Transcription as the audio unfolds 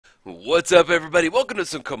What's up, everybody? Welcome to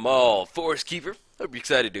some Kamahl Forest Keeper. Hope you're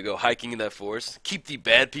excited to go hiking in that forest. Keep the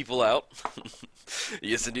bad people out.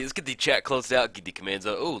 Yes, indeed. Let's get the chat closed out. Get the commands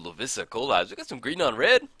out. Oh, Lovisa Coldeyes. We got some green on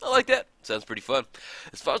red. I like that. Sounds pretty fun.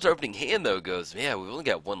 As far as our opening hand, though, goes, yeah, we've only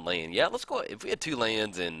got one land. Yeah, let's go. If we had two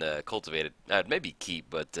lands and cultivated, I'd maybe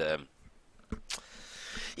keep, but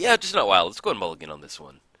yeah, just not wild. Let's go and mulligan on this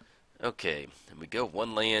one. Okay, and we go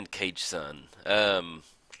one land, Cage Sun.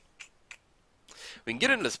 We can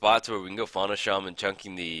get into spots where we can go Fauna Shaman,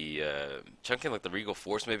 chunking like the Regal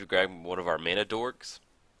Force, maybe grab one of our mana dorks.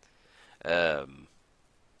 Yeah,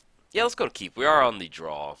 let's go to keep. We are on the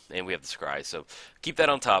draw, and we have the scry, so keep that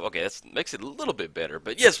on top. Okay, that makes it a little bit better.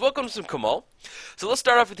 But yes, welcome to some Kamahl. So let's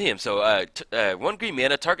start off with him. So one green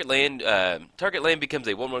mana, target land becomes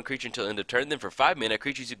a 1/1 creature until end of turn. Then for 5 mana,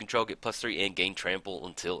 creatures you control get +3 and gain trample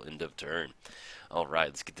until end of turn. All right,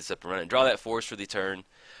 let's get this up and running. Draw that force for the turn.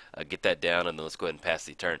 Get that down, and then let's go ahead and pass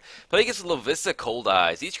the turn. Play against Lovisa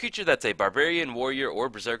Coldeyes. Each creature that's a barbarian, warrior, or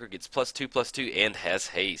berserker gets +2/+2 and has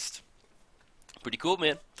haste. Pretty cool,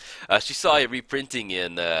 man. She saw a reprinting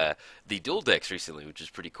in the dual decks recently, which is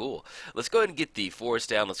pretty cool. Let's go ahead and get the forest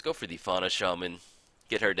down. Let's go for the Fauna Shaman.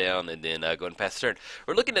 Get her down, and then go ahead and pass the turn.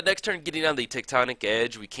 We're looking at next turn getting on the Tectonic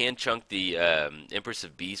Edge. We can chunk the Empress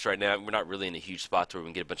of Beast right now. We're not really in a huge spot where we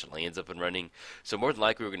can get a bunch of lands up and running. So more than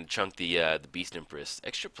likely we're going to chunk the Beast Empress.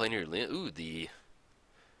 Extra planar land. Ooh, the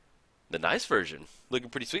nice version. Looking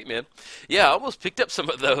pretty sweet, man. Yeah, I almost picked up some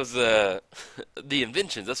of those, the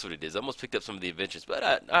inventions. That's what it is. I almost picked up some of the inventions, but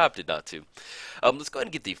I opted not to. Let's go ahead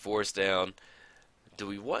and get the forest down. Do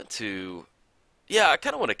we want to... Yeah, I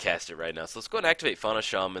kind of want to cast it right now. So let's go and activate Fauna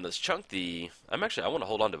Shaman. Let's chunk the... I want to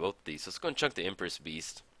hold on to both of these. So let's go and chunk the Empress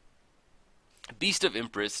Beast. Beast of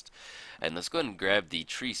Empress. And let's go ahead and grab the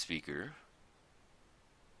Tree Speaker.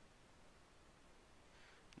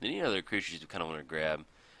 Any other creatures we kind of want to grab?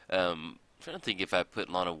 I'm trying to think if I put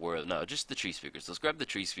Lana War... No, just the Tree Speaker. So let's grab the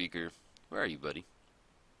Tree Speaker. Where are you, buddy?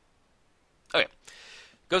 Okay.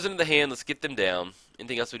 Goes into the hand. Let's get them down.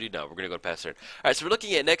 Anything else we do? No, we're going to go past turn. Alright, so we're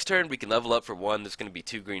looking at next turn. We can level up for 1. There's going to be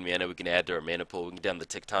 2 green mana. We can add to our mana pool. We can get down the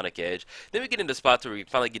Tectonic Edge. Then we get into spots where we can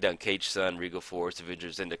finally get down Cage Sun, Regal Force,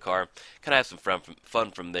 Avengers, Zendikar. Kind of have some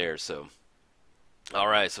fun from there. So,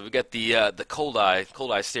 alright, so we got the Cold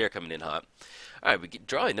Eye Stare coming in hot. Alright, we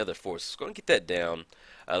draw another force. Let's go and get that down.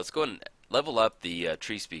 Let's go and level up the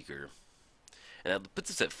Tree Speaker. And that puts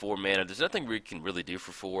us at 4 mana. There's nothing we can really do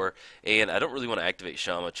for 4. And I don't really want to activate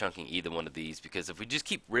Shama chunking either one of these, because if we just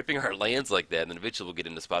keep ripping our lands like that, then eventually we'll get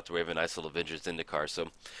into spots where we have a nice little Avengers Zendikar. So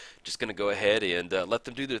just going to go ahead and let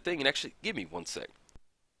them do their thing. And actually, give me 1 sec.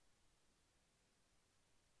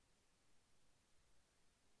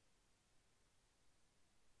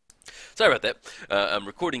 Sorry about that. I'm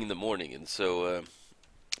recording in the morning, and so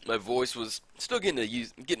my voice was still getting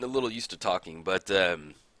a little used to talking. But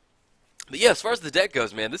yeah, as far as the deck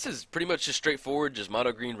goes, man, this is pretty much just straightforward, just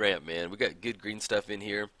mono green ramp, man. We got good green stuff in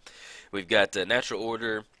here. We've got Natural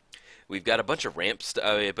Order. We've got a bunch of ramps,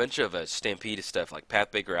 a bunch of Stampede stuff like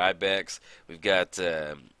Pathbreaker, Ibex. We've got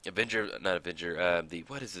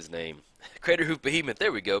what is his name? Craterhoof Behemoth.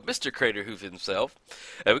 There we go, Mr. Craterhoof himself.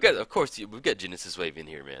 Of course, we've got Genesis Wave in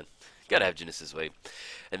here, man. Gotta have Genesis Wave.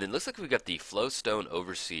 And then looks like we've got the Flowstone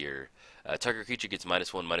Overseer. Target creature gets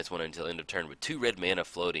 -1/-1 until end of turn with 2 red mana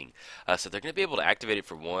floating. So they're going to be able to activate it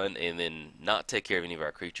for 1 and then not take care of any of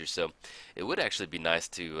our creatures. So it would actually be nice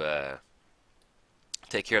to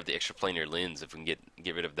take care of the extra planar lens if we can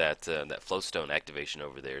get rid of that Flowstone activation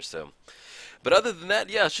over there. So, but other than that,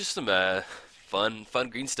 yeah, it's just some fun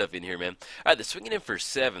green stuff in here, man. All right, they're swinging in for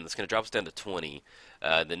 7. That's going to drop us down to 20.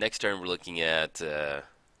 The next turn we're looking at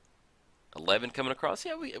 11 coming across.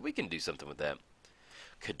 Yeah, we can do something with that.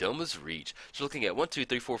 Kodoma's Reach. So looking at 1, 2,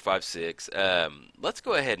 3, 4, 5, 6. Let's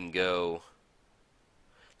go ahead and go.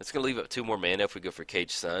 That's going to leave up 2 more mana if we go for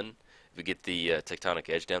Cage Sun. If we get the Tectonic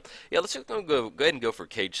Edge down. Yeah, let's just go ahead and go for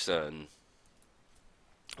Cage Sun.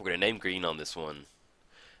 We're going to name green on this one.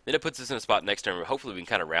 Then it puts us in a spot next turn where hopefully we can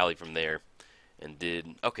kind of rally from there. And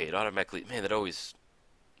okay, it automatically, man, that always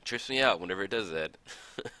trips me out whenever it does that.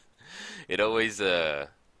 It always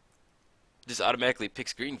just automatically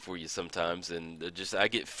picks green for you sometimes, and I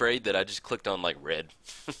get afraid that I just clicked on like red.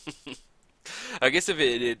 I guess if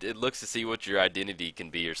it looks to see what your identity can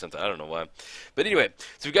be or something. I don't know why. But anyway,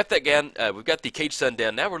 so we got that down. We've got the Cage Sun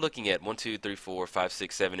down. Now we're looking at 1, 2, 3, 4, 5,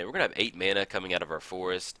 6, 7, 8. We're gonna have 8 mana coming out of our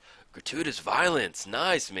forest. Gratuitous Violence,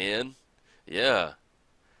 nice, man. Yeah.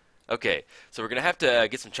 Okay, so we're going to have to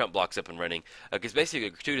get some chump blocks up and running. Because basically, a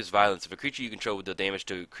gratuitous violence, if a creature you control would deal damage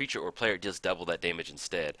to a creature or player, it deals double that damage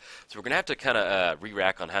instead. So we're going to have to kind of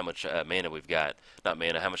re-rack on how much mana we've got. Not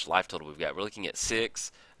mana, how much life total we've got. We're looking at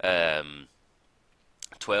 6,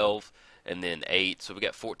 12, and then 8. So we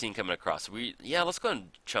got 14 coming across. So yeah, let's go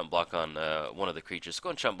and chump block on one of the creatures. Let's go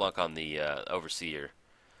and chump block on the Overseer.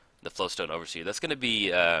 The Flowstone Overseer. That's going to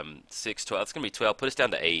be 6, 12. That's going to be 12. Put us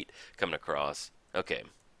down to 8 coming across. Okay.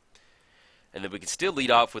 And then we can still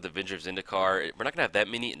lead off with Avenger of Zendikar. We're not going to have that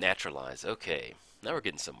many naturalize. Okay. Now we're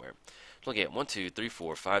getting somewhere. Looking at 1, 2, 3,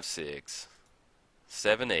 4, 5, 6,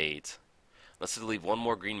 7, 8. Let's leave one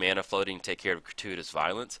more green mana floating to take care of gratuitous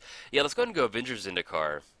violence. Yeah, let's go ahead and go Avenger of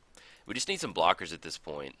Zendikar. We just need some blockers at this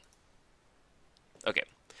point. Okay.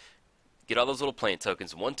 Get all those little plant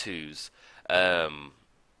tokens. 1, 2s. They're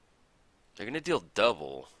going to deal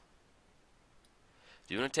double.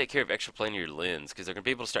 You want to take care of extraplanar lens because they're going to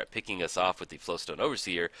be able to start picking us off with the Flowstone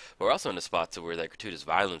Overseer, but we're also in a spot to where that gratuitous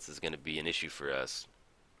violence is going to be an issue for us.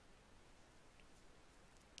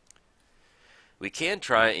 We can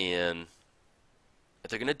try and, if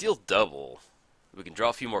they're going to deal double, we can draw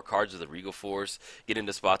a few more cards with the Regal Force, get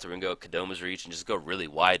into spots where we can go Kodoma's Reach and just go really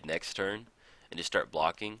wide next turn and just start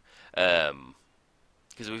blocking. Because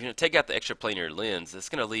if we're going to take out the extraplanar lens, that's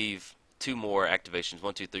going to leave 2 more activations,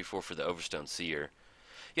 1, 2, 3, 4 for the Overstone Seer.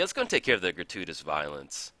 Yeah, let's go and take care of the gratuitous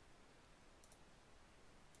violence.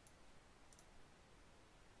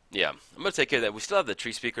 Yeah, I'm going to take care of that. We still have the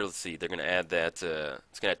Tree Speaker. Let's see. They're going to add that. It's going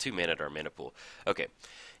to add 2 mana to our mana pool. Okay.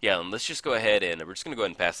 Yeah, and let's just go ahead and we're just going to go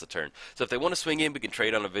ahead and pass the turn. So if they want to swing in, we can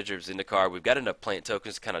trade on Avenger of Zendikar. We've got enough plant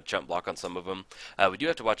tokens to kind of jump block on some of them. We do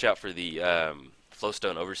have to watch out for the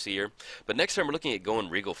Flowstone Overseer. But next time we're looking at going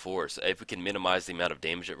Regal Force. If we can minimize the amount of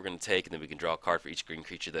damage that we're going to take, and then we can draw a card for each green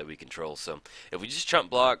creature that we control. So if we just chump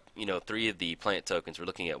block, 3 of the plant tokens, we're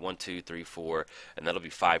looking at 1, 2, 3, 4, and that'll be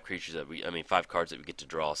 5 creatures that 5 cards that we get to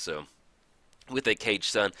draw. So with a Caged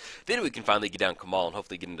Sun, then we can finally get down Kamahl and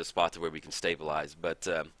hopefully get into a spot to where we can stabilize. But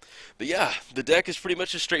yeah, the deck is pretty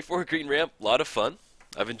much a straightforward green ramp. A lot of fun.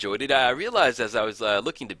 I've enjoyed it. I realized as I was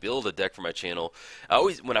looking to build a deck for my channel,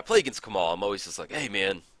 when I play against Kamahl, I'm always just like, hey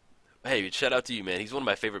man, hey, shout out to you, man. He's one of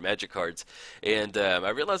my favorite Magic cards, and I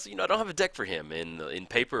realized, I don't have a deck for him in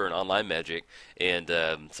paper and online Magic, and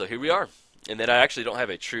so here we are. And then I actually don't have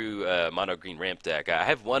a true mono green ramp deck. I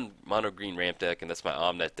have one mono green ramp deck, and that's my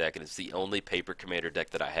Omnet deck, and it's the only paper commander deck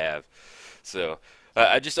that I have. So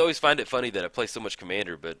I just always find it funny that I play so much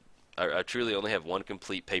commander, but I truly only have one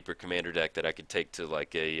complete paper commander deck that I could take to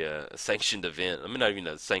like a sanctioned event. I mean, not even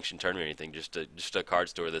a sanctioned tournament or anything, just a card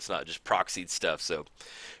store that's not just proxied stuff. So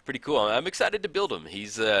pretty cool. I'm excited to build him.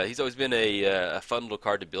 He's always been a fun little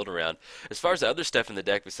card to build around. As far as the other stuff in the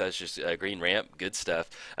deck besides just green ramp, good stuff.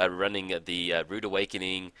 We're running the Rude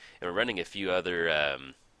Awakening, and we're running a few other.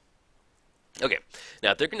 Okay,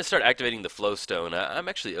 now if they're going to start activating the Flowstone, I'm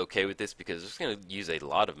actually okay with this because it's going to use a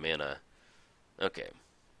lot of mana. Okay.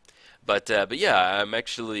 But yeah, I'm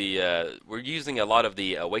actually, we're using a lot of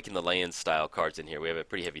the Awaken the Land style cards in here. We have a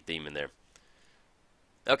pretty heavy theme in there.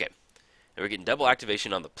 Okay, and we're getting double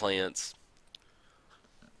activation on the plants.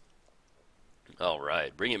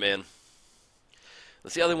 Alright, bring it, man.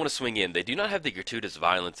 Let's see how they want to swing in. They do not have the gratuitous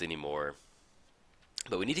violence anymore.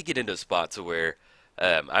 But we need to get into a spot to where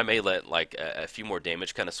I may let like a few more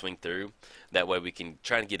damage kind of swing through. That way we can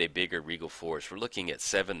try and get a bigger Regal Force. We're looking at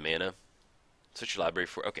 7 mana. Switch your library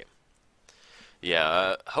for, okay.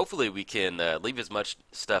 Yeah, hopefully we can leave as much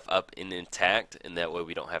stuff up and intact, and that way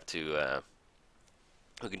we don't have to,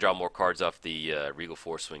 we can draw more cards off the Regal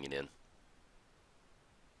Force swinging in.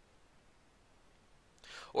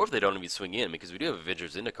 Or if they don't even swing in, because we do have Avenger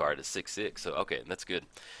of Zendikar at 6/6, so okay, that's good.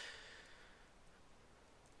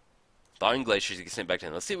 Thawing Glaciers, you can send back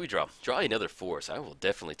down. Let's see what we draw. Draw another Force. I will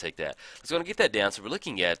definitely take that. Let's go and get that down. So we're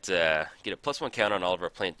looking at get a +1 counter on all of our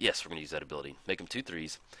plant. Yes, we're going to use that ability. Make them 2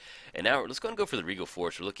 3s. And now let's go and go for the Regal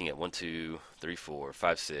Force. We're looking at 1, 2, 3, 4,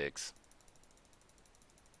 5, 6.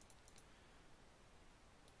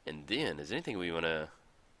 And then, is there anything we want to...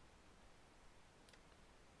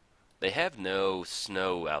 They have no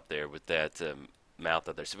snow out there with that mouth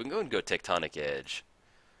out there. So we can go and go Tectonic Edge.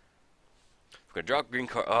 We're going to draw a green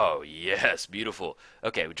card. Oh, yes. Beautiful.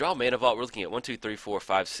 Okay, we draw Mana Vault. We're looking at 1, 2, 3, 4,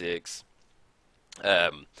 5, 6.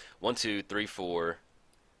 1, 2, 3, 4.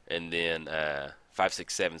 And then 5,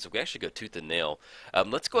 6, 7. So we can actually go Tooth and Nail.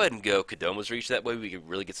 Let's go ahead and go Kodoma's Reach. That way we can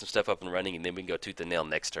really get some stuff up and running. And then we can go Tooth and Nail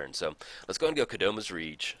next turn. So let's go ahead and go Kodoma's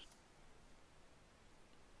Reach.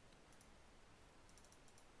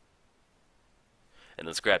 And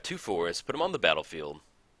let's grab 2 forests. Put them on the battlefield.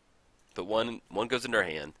 Put one goes in our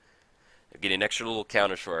hand. Getting extra little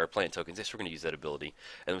counters for our plant tokens. Yes, we're going to use that ability.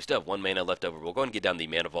 And we still have 1 mana left over. We'll go and get down the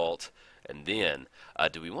mana vault. And then,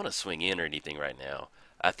 do we want to swing in or anything right now?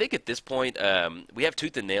 I think at this point, we have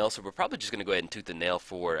Tooth and Nail, so we're probably just going to go ahead and Tooth and Nail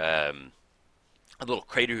for a little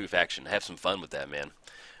Crater Hoof action. Have some fun with that, man.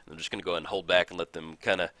 I'm just going to go ahead and hold back and let them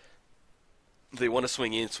kind of, if they want to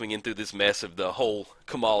swing in through this mess of the whole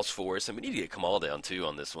Kamahl's force. And we need to get Kamahl down, too,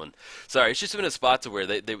 on this one. Sorry, it's just been a spot to where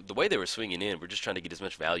the way they were swinging in, we're just trying to get as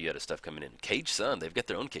much value out of stuff coming in. Cage Sun, they've got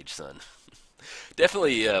their own Cage Sun.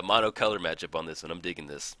 Definitely a mono-color matchup on this one. I'm digging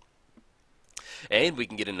this. And we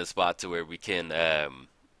can get in a spot to where we can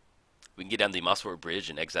get down the Mosswort Bridge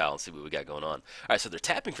and exile and see what we got going on. Alright, so they're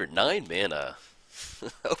tapping for 9 mana.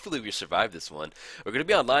 Hopefully we survive this one. We're going to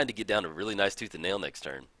be online to get down a really nice Tooth and Nail next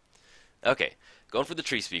turn. Okay, going for the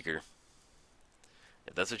Tree Speaker.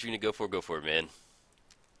 If that's what you're going to go for it, man.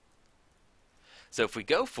 So if we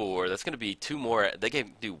go for, that's going to be 2 more, they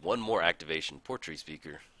can do 1 more activation. Poor Tree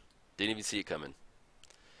Speaker. Didn't even see it coming.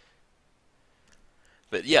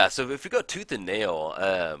 But yeah, so if we go Tooth and Nail,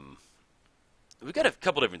 we got a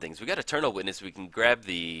couple different things. We got Eternal Witness. We can grab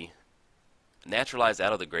the Naturalize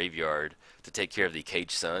out of the graveyard to take care of the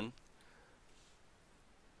Cage Sun.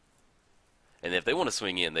 And if they want to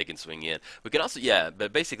swing in, they can swing in. We can also, yeah,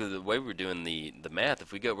 but basically the way we're doing the math,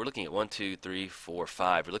 if we go, we're looking at 1, 2, 3, 4,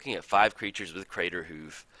 5. We're looking at 5 creatures with Crater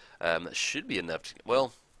Hoof. That should be enough to,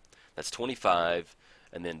 well, that's 25.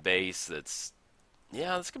 And then base, that's,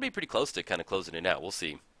 yeah, that's going to be pretty close to kind of closing it out. We'll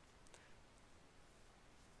see.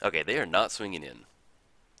 Okay, they are not swinging in.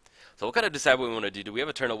 So we'll kind of decide what we want to do. Do we have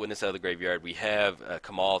Eternal Witness out of the graveyard? We have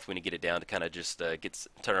Kamahl if we want to get it down to kind of just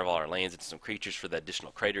turn all our lands into some creatures for that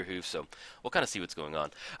additional Crater Hoof. So we'll kind of see what's going on.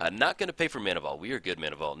 Not going to pay for Mana Vault. We are good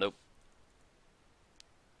Mana Vault. Nope.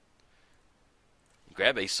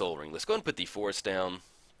 Grab a Soul Ring. Let's go and put the Forest down.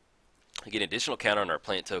 Get an additional counter on our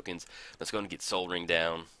plant tokens. Let's go and get Soul Ring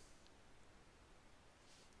down.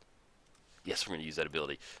 Yes, we're going to use that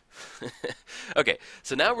ability. Okay,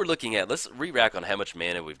 so now we're looking at, let's re-rack on how much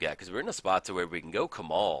mana we've got, because we're in a spot to where we can go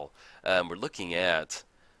Kamahl. We're looking at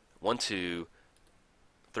 1, 2,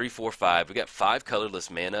 3, 4, 5. We got 5 colorless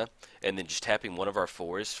mana, and then just tapping one of our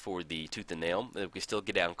forests for the Tooth and Nail. We can still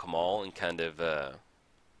get down Kamahl and kind of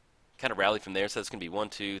rally from there. So it's going to be 1,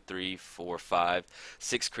 2, 3, 4, 5,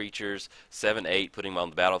 6 creatures, 7, 8, putting them on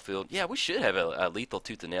the battlefield. Yeah, we should have a lethal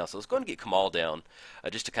Tooth and Nail. So let's go and get Kamahl down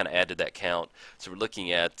just to kind of add to that count. So we're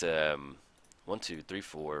looking at 1, 2, 3,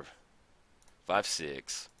 4, 5,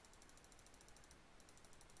 6.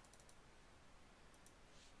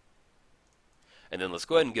 And then let's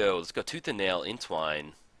go ahead and go. Let's go Tooth and Nail,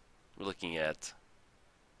 Entwine. We're looking at,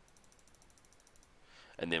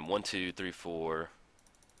 and then 1, 2, 3, 4.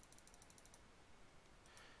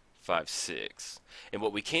 5, 6. And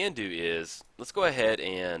what we can do is, let's go ahead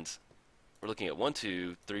and we're looking at 1,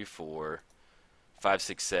 2, 3, 4, 5,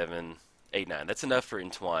 6, 7, 8, 9. That's enough for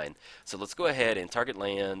Entwine. So let's go ahead and target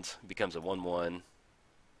land becomes a 1, 1.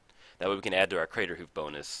 That way we can add to our Crater Hoof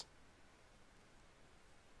bonus.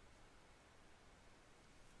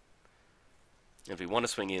 And if we want to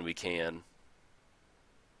swing in, we can.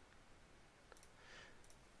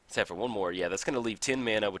 Let's have for 1 more. Yeah, that's going to leave 10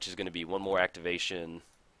 mana, which is going to be 1 more activation.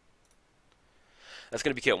 That's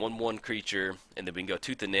going to become 1/1 creature, and then we can go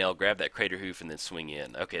Tooth and Nail, grab that Crater Hoof, and then swing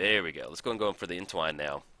in. Okay, there we go. Let's go and go for the Entwine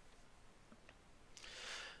now.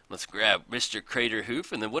 Let's grab Mr. Crater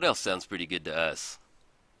Hoof, and then what else sounds pretty good to us?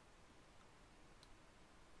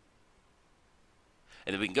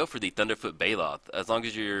 And then we can go for the Thunderfoot Baloth, as long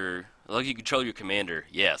as you control your commander.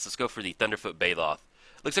 Yes, let's go for the Thunderfoot Baloth.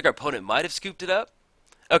 Looks like our opponent might have scooped it up.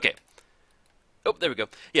 Okay. Oh, there we go.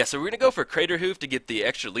 Yeah, so we're going to go for Crater Hoof to get the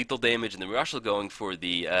extra lethal damage, and then we're also going for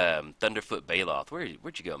the Thunderfoot Baloth.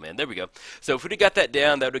 Where'd you go, man? There we go. So if we'd have got that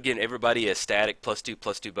down, that would have given everybody a static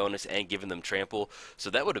 +2/+2 bonus and given them trample. So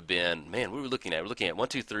that would have been, man, what were we looking at? We're looking at 1,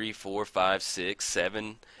 2, 3, 4, 5, 6,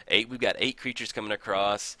 7, 8. We've got 8 creatures coming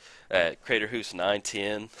across. Crater Hoof's 9,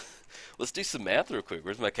 10. Let's do some math real quick.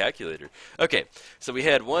 Where's my calculator? Okay, so we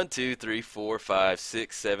had 1, 2, 3, 4, 5,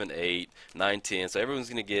 6, 7, 8, 9, 10. So everyone's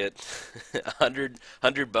going to get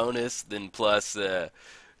 100 bonus, then plus, we're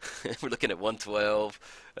looking at 112,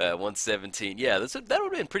 117. Yeah, that would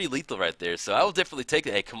have been pretty lethal right there. So I will definitely take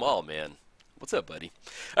it. Hey, Kamahl, man. What's up, buddy?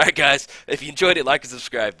 All right, guys. If you enjoyed it, like and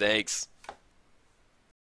subscribe. Thanks.